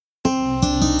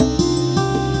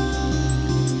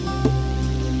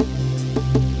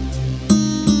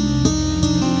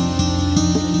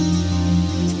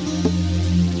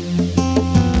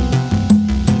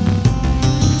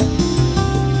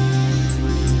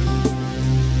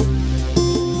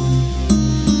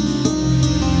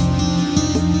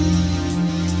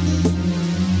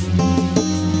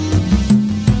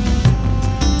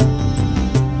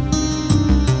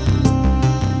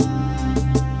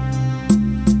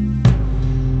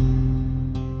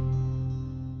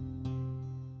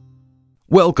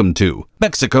Welcome to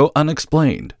Mexico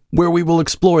Unexplained, where we will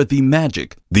explore the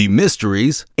magic, the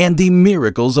mysteries, and the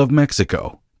miracles of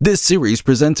Mexico. This series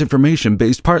presents information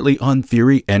based partly on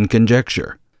theory and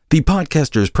conjecture. The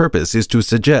podcaster's purpose is to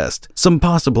suggest some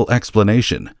possible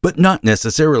explanation, but not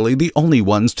necessarily the only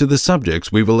ones to the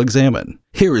subjects we will examine.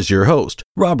 Here is your host,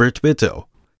 Robert Bitto.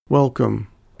 Welcome,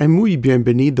 and muy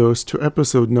bienvenidos to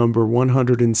episode number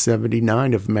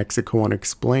 179 of Mexico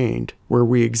Unexplained, where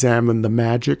we examine the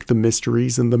magic, the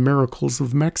mysteries, and the miracles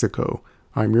of Mexico.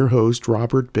 I'm your host,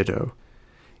 Robert Bitto.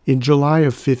 In July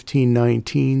of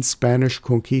 1519, Spanish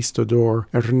conquistador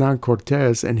Hernán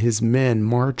Cortés and his men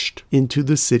marched into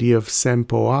the city of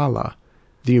Zempoala,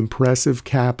 the impressive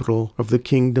capital of the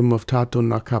kingdom of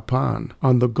Totonacs,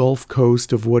 on the Gulf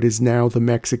coast of what is now the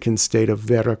Mexican state of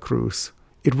Veracruz.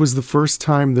 It was the first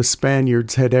time the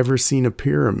Spaniards had ever seen a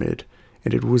pyramid,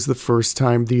 and it was the first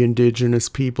time the indigenous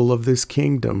people of this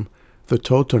kingdom, the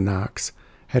Totonacs,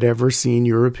 had ever seen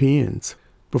Europeans.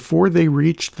 Before they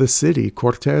reached the city,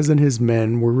 Cortés and his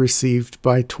men were received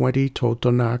by 20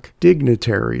 Totonac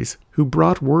dignitaries who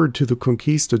brought word to the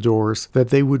conquistadors that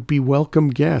they would be welcome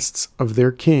guests of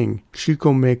their king,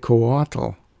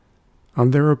 Xicomecoatl.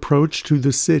 On their approach to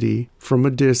the city, from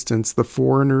a distance the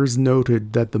foreigners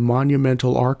noted that the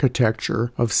monumental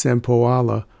architecture of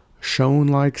Zempoala shone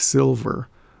like silver,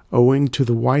 owing to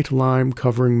the white lime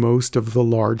covering most of the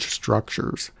large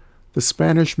structures. The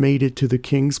Spanish made it to the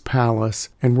king's palace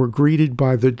and were greeted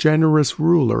by the generous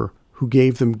ruler, who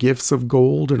gave them gifts of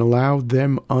gold and allowed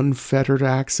them unfettered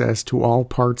access to all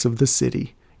parts of the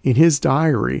city. In his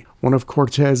diary, one of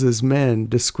Cortés's men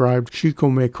described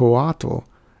Xicomecoatl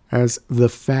as the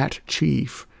fat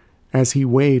chief, as he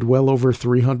weighed well over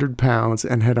 300 pounds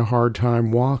and had a hard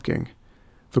time walking.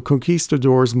 The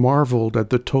conquistadors marveled at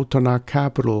the Totonac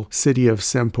capital city of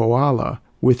Zempoala,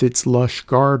 with its lush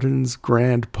gardens,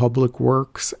 grand public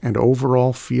works, and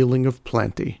overall feeling of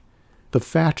plenty. The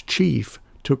fat chief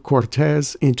took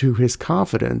Cortés into his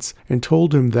confidence and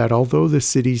told him that although the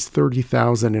city's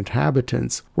 30,000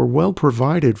 inhabitants were well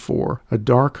provided for, a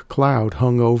dark cloud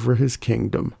hung over his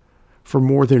kingdom. For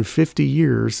more than 50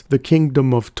 years, the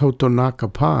kingdom of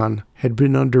Totonacapan had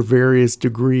been under various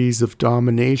degrees of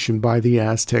domination by the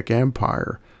Aztec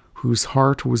Empire, whose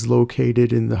heart was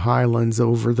located in the highlands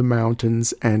over the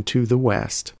mountains and to the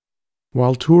west.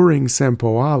 While touring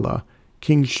Zempoala,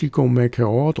 King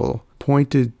Xicomecoatl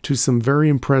pointed to some very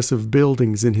impressive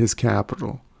buildings in his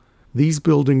capital. These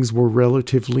buildings were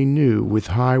relatively new, with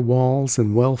high walls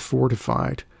and well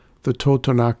fortified. The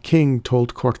Totonac king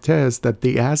told Cortés that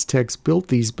the Aztecs built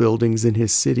these buildings in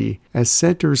his city as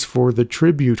centers for the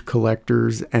tribute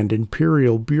collectors and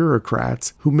imperial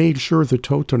bureaucrats who made sure the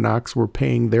Totonacs were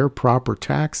paying their proper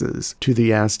taxes to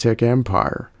the Aztec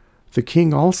Empire. The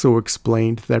king also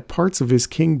explained that parts of his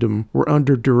kingdom were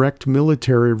under direct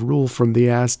military rule from the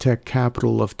Aztec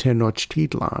capital of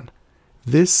Tenochtitlan.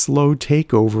 This slow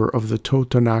takeover of the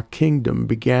Totonac kingdom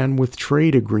began with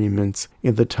trade agreements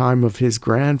in the time of his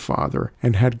grandfather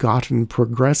and had gotten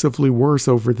progressively worse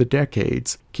over the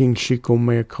decades, King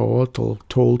Xicomecoatl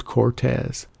told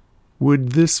Cortés.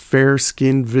 Would this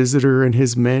fair-skinned visitor and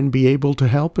his men be able to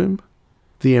help him?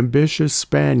 The ambitious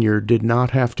Spaniard did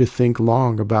not have to think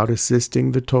long about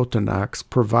assisting the Totonacs,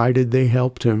 provided they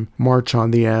helped him march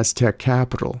on the Aztec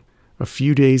capital. A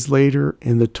few days later,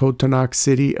 in the Totonac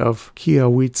city of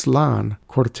Quiahuitzlan,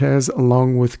 Cortés,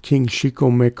 along with King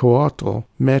Xicomecoatl,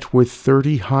 met with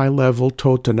 30 high-level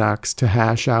Totonacs to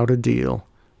hash out a deal.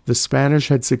 The Spanish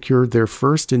had secured their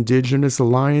first indigenous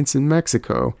alliance in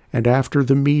Mexico, and after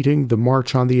the meeting, the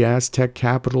march on the Aztec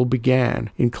capital began,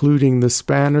 including the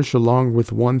Spanish along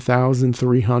with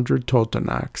 1,300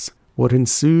 Totonacs. What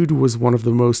ensued was one of the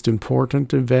most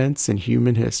important events in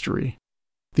human history.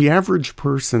 The average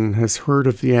person has heard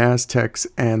of the Aztecs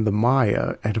and the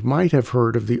Maya and might have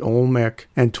heard of the Olmec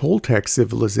and Toltec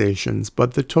civilizations,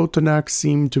 but the Totonacs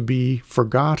seem to be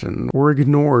forgotten or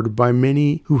ignored by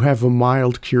many who have a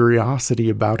mild curiosity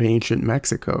about ancient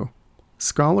Mexico.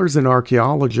 Scholars and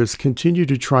archaeologists continue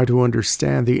to try to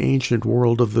understand the ancient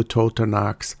world of the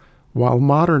Totonacs, while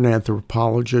modern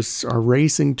anthropologists are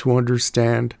racing to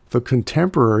understand the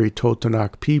contemporary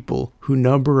Totonac people, who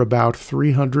number about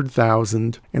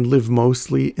 300,000 and live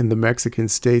mostly in the Mexican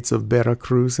states of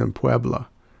Veracruz and Puebla.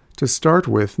 To start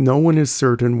with, no one is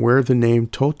certain where the name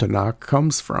Totonac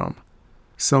comes from.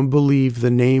 Some believe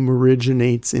the name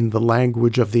originates in the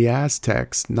language of the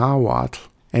Aztecs, Nahuatl,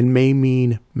 and may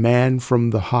mean man from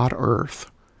the hot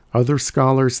earth. Other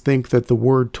scholars think that the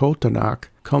word Totonac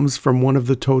comes from one of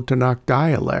the Totonac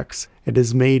dialects. It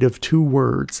is made of two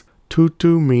words,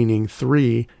 tutu meaning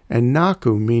three and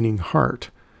naku meaning heart.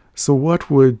 So what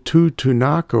would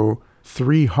Totonaco,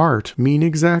 three-heart, mean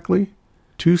exactly?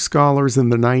 Two scholars in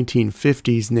the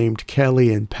 1950s named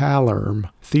Kelly and Palerm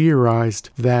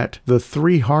theorized that the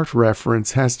three-heart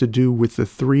reference has to do with the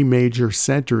three major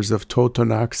centers of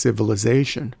Totonac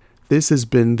civilization. This has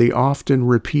been the often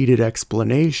repeated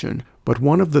explanation, but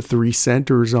one of the three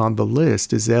centers on the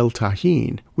list is El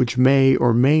Tajín, which may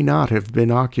or may not have been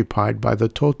occupied by the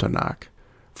Totonac.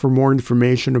 For more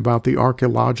information about the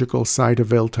archaeological site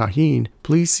of El Tajín,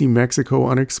 please see Mexico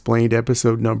Unexplained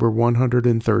episode number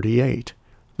 138.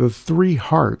 The three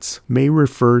hearts may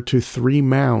refer to three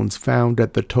mounds found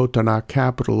at the Totonac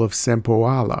capital of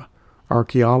Zempoala.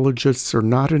 Archaeologists are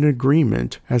not in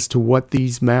agreement as to what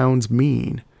these mounds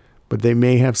mean, but they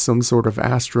may have some sort of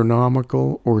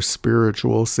astronomical or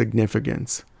spiritual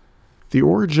significance. The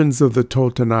origins of the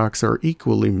Totonacs are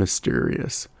equally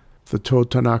mysterious. The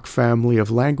Totonac family of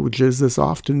languages is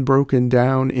often broken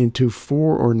down into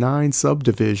 4 or 9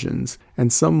 subdivisions,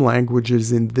 and some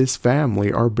languages in this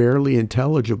family are barely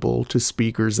intelligible to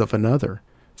speakers of another.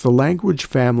 The language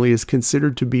family is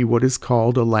considered to be what is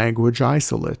called a language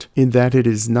isolate, in that it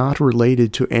is not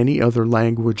related to any other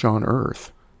language on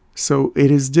Earth. So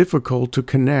it is difficult to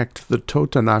connect the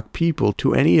Totonac people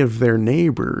to any of their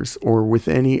neighbors or with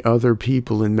any other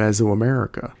people in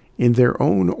Mesoamerica. In their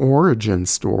own origin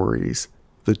stories,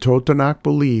 the Totonac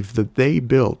believe that they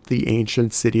built the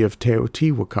ancient city of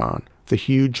Teotihuacan, the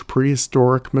huge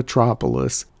prehistoric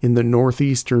metropolis in the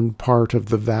northeastern part of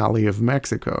the Valley of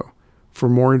Mexico. For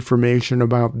more information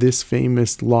about this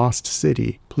famous lost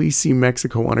city, please see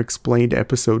Mexico Unexplained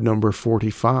episode number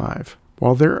 45.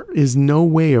 While there is no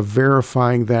way of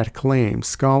verifying that claim,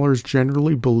 scholars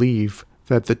generally believe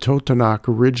that the Totonac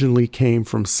originally came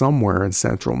from somewhere in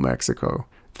central Mexico.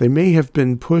 They may have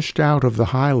been pushed out of the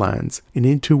highlands and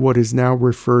into what is now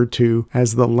referred to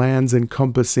as the lands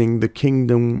encompassing the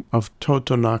kingdom of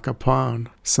Totonacapan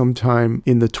sometime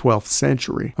in the 12th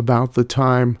century, about the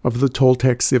time of the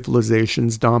Toltec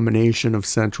civilization's domination of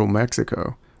central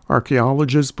Mexico.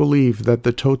 Archaeologists believe that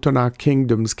the Totonac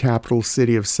kingdom's capital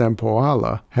city of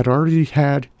Zempoala had already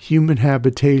had human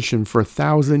habitation for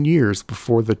 1,000 years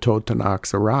before the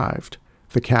Totonacs arrived.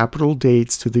 The capital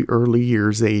dates to the early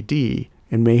years AD,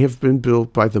 and may have been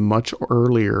built by the much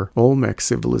earlier Olmec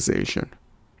civilization.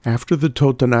 After the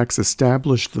Totonacs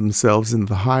established themselves in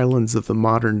the highlands of the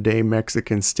modern-day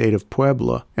Mexican state of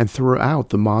Puebla and throughout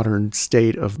the modern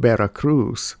state of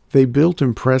Veracruz, they built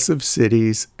impressive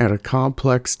cities and a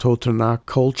complex Totonac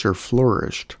culture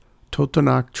flourished.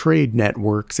 Totonac trade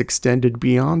networks extended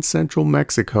beyond central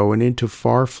Mexico and into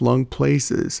far-flung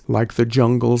places like the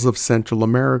jungles of Central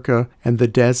America and the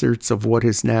deserts of what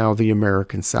is now the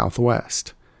American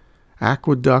Southwest.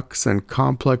 Aqueducts and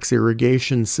complex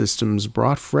irrigation systems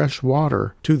brought fresh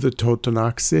water to the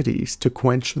Totonac cities to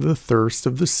quench the thirst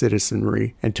of the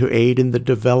citizenry and to aid in the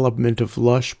development of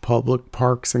lush public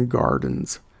parks and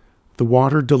gardens. The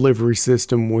water delivery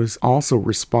system was also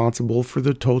responsible for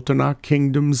the Totonac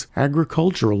kingdom's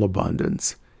agricultural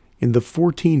abundance. In the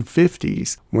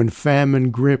 1450s, when famine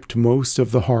gripped most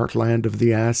of the heartland of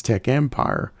the Aztec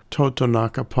Empire,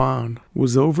 Totonacapan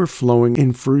was overflowing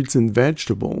in fruits and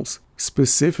vegetables,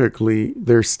 specifically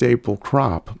their staple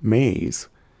crop, maize.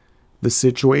 The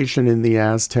situation in the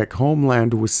Aztec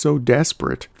homeland was so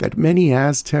desperate that many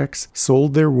Aztecs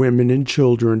sold their women and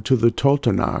children to the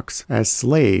Totonacs as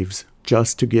slaves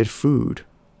just to get food.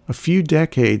 A few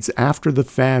decades after the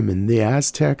famine, the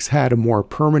Aztecs had a more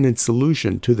permanent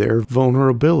solution to their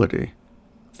vulnerability.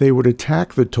 They would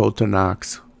attack the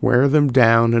Totonacs, wear them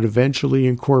down, and eventually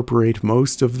incorporate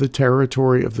most of the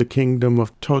territory of the kingdom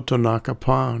of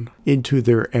Totonacapan into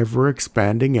their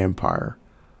ever-expanding empire.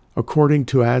 According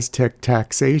to Aztec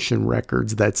taxation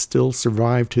records that still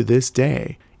survive to this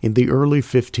day, in the early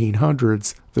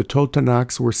 1500s, the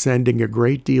Totonacs were sending a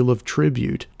great deal of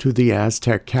tribute to the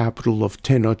Aztec capital of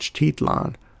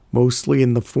Tenochtitlan, mostly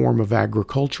in the form of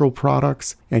agricultural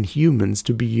products and humans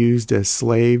to be used as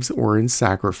slaves or in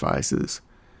sacrifices.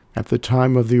 At the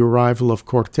time of the arrival of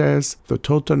Cortés, the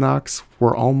Totonacs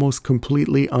were almost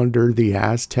completely under the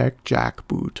Aztec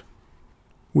jackboot.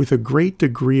 With a great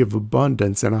degree of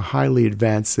abundance and a highly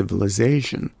advanced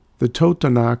civilization, the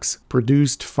Totonacs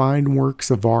produced fine works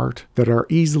of art that are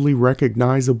easily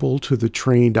recognizable to the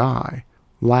trained eye.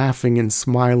 Laughing and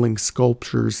smiling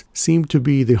sculptures seem to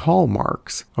be the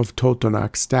hallmarks of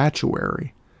Totonac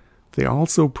statuary. They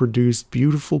also produced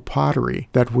beautiful pottery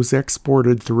that was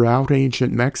exported throughout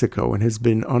ancient Mexico and has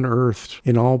been unearthed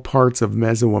in all parts of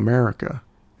Mesoamerica.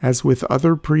 As with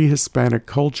other pre-Hispanic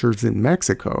cultures in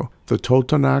Mexico, the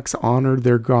Totonacs honored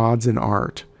their gods in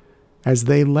art. As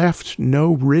they left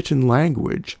no written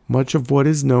language, much of what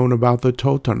is known about the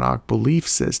Totonac belief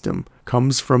system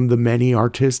comes from the many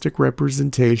artistic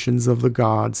representations of the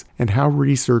gods and how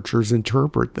researchers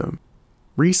interpret them.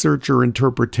 Researcher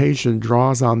interpretation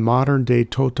draws on modern-day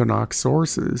Totonac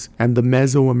sources and the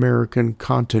Mesoamerican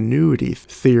continuity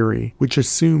theory, which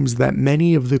assumes that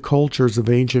many of the cultures of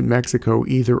ancient Mexico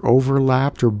either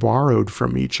overlapped or borrowed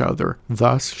from each other,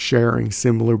 thus sharing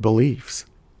similar beliefs.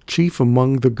 Chief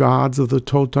among the gods of the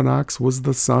Totonacs was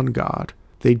the sun god.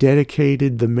 They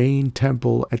dedicated the main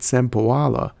temple at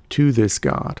Zempoala to this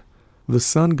god. The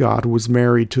sun god was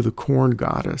married to the corn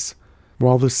goddess.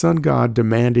 While the sun god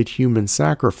demanded human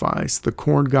sacrifice, the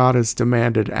corn goddess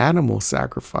demanded animal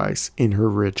sacrifice in her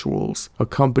rituals,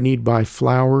 accompanied by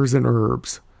flowers and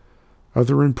herbs.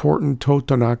 Other important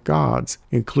Totonac gods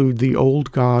include the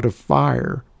old god of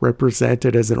fire,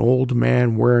 represented as an old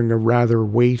man wearing a rather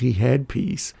weighty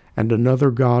headpiece, and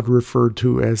another god referred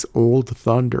to as Old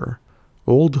Thunder.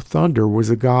 Old Thunder was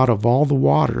a god of all the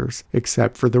waters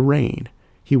except for the rain.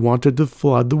 He wanted to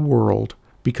flood the world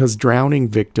because drowning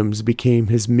victims became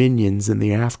his minions in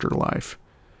the afterlife.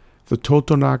 The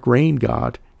Totonac rain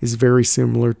god is very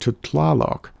similar to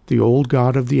Tlaloc, the old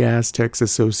god of the Aztecs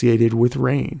associated with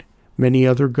rain. Many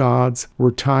other gods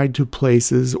were tied to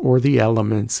places or the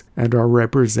elements and are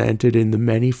represented in the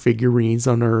many figurines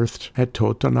unearthed at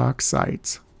Totonac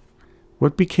sites.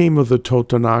 What became of the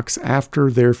Totonacs after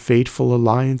their fateful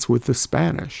alliance with the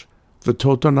Spanish? The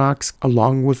Totonacs,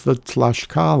 along with the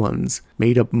Tlaxcalans,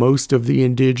 made up most of the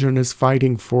indigenous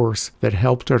fighting force that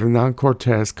helped Hernán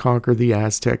Cortés conquer the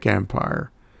Aztec Empire.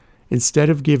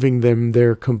 Instead of giving them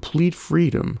their complete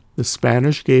freedom, the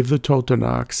Spanish gave the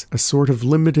Totonacs a sort of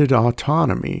limited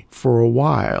autonomy for a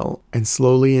while and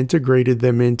slowly integrated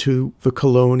them into the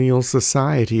colonial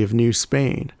society of New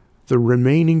Spain. The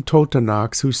remaining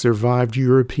Totonacs who survived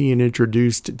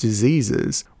European-introduced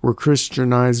diseases were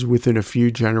Christianized within a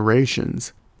few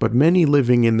generations, but many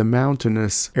living in the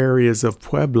mountainous areas of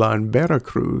Puebla and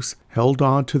Veracruz held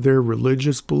on to their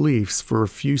religious beliefs for a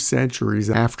few centuries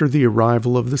after the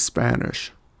arrival of the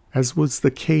Spanish. As was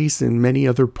the case in many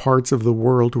other parts of the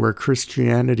world where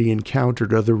Christianity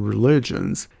encountered other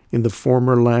religions, in the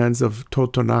former lands of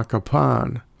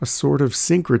Totonacapan, a sort of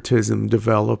syncretism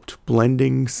developed,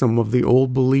 blending some of the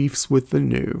old beliefs with the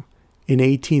new. In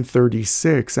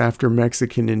 1836, after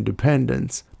Mexican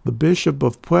independence, the Bishop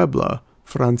of Puebla,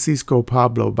 Francisco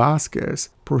Pablo Vázquez,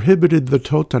 prohibited the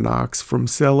Totonacs from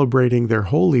celebrating their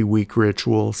Holy Week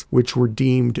rituals, which were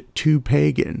deemed too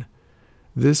pagan.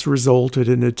 This resulted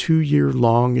in a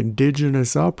 2-year-long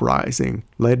indigenous uprising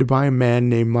led by a man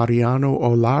named Mariano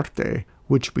Olarte,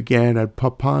 which began at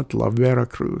Papantla,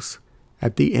 Veracruz.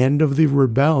 At the end of the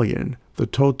rebellion, the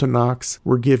Totonacs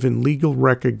were given legal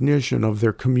recognition of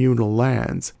their communal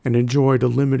lands and enjoyed a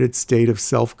limited state of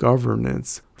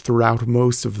self-governance throughout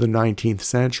most of the 19th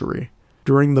century.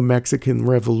 During the Mexican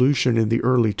Revolution in the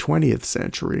early 20th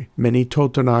century, many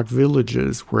Totonac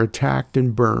villages were attacked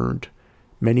and burned.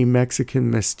 Many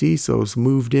Mexican mestizos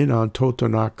moved in on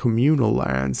Totonac communal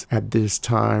lands at this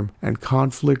time, and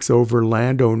conflicts over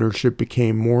land ownership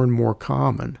became more and more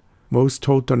common. Most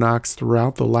Totonacs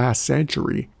throughout the last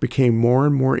century became more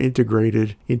and more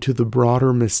integrated into the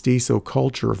broader mestizo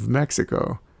culture of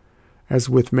Mexico. As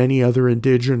with many other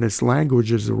indigenous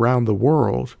languages around the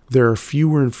world, there are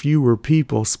fewer and fewer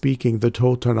people speaking the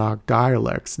Totonac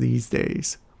dialects these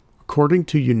days. According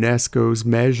to UNESCO's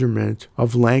measurement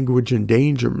of language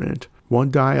endangerment,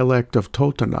 one dialect of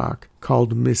Totonac,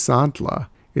 called Misantla,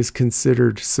 is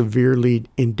considered severely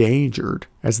endangered,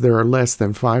 as there are less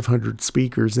than 500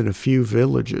 speakers in a few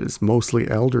villages,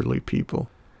 mostly elderly people.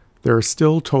 There are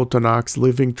still Totonacs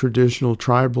living traditional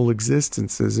tribal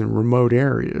existences in remote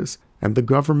areas, and the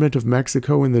government of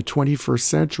Mexico in the 21st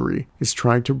century is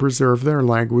trying to preserve their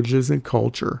languages and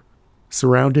culture.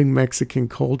 Surrounding Mexican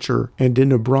culture, and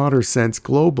in a broader sense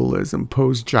globalism,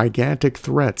 pose gigantic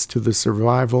threats to the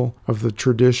survival of the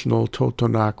traditional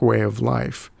Totonac way of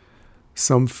life.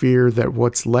 Some fear that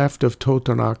what's left of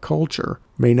Totonac culture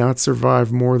may not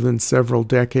survive more than several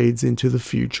decades into the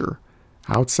future.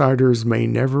 Outsiders may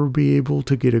never be able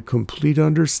to get a complete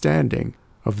understanding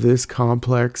of this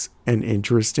complex and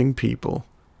interesting people.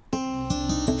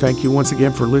 Thank you once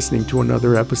again for listening to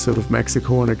another episode of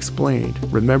Mexico Unexplained.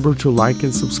 Remember to like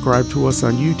and subscribe to us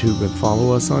on YouTube and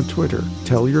follow us on Twitter.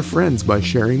 Tell your friends by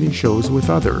sharing these shows with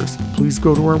others. Please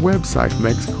go to our website,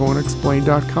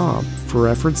 MexicoUnexplained.com, For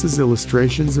references,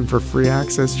 illustrations, and for free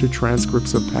access to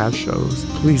transcripts of past shows,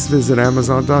 please visit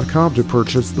Amazon.com to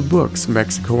purchase the books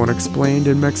Mexico Unexplained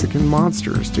and Mexican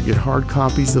Monsters to get hard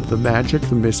copies of The Magic,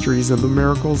 the Mysteries, and the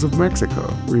Miracles of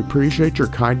Mexico. We appreciate your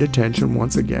kind attention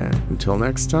once again. Until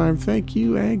next time, thank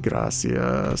you and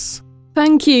gracias.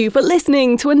 Thank you for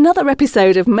listening to another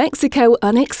episode of Mexico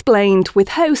Unexplained with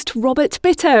host Robert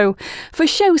Bitto. For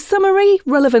show summary,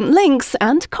 relevant links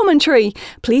and commentary,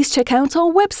 please check out our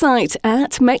website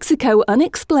at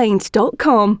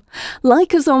mexicounexplained.com.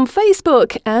 Like us on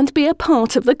Facebook and be a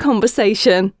part of the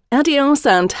conversation. Adios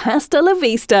and hasta la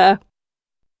vista.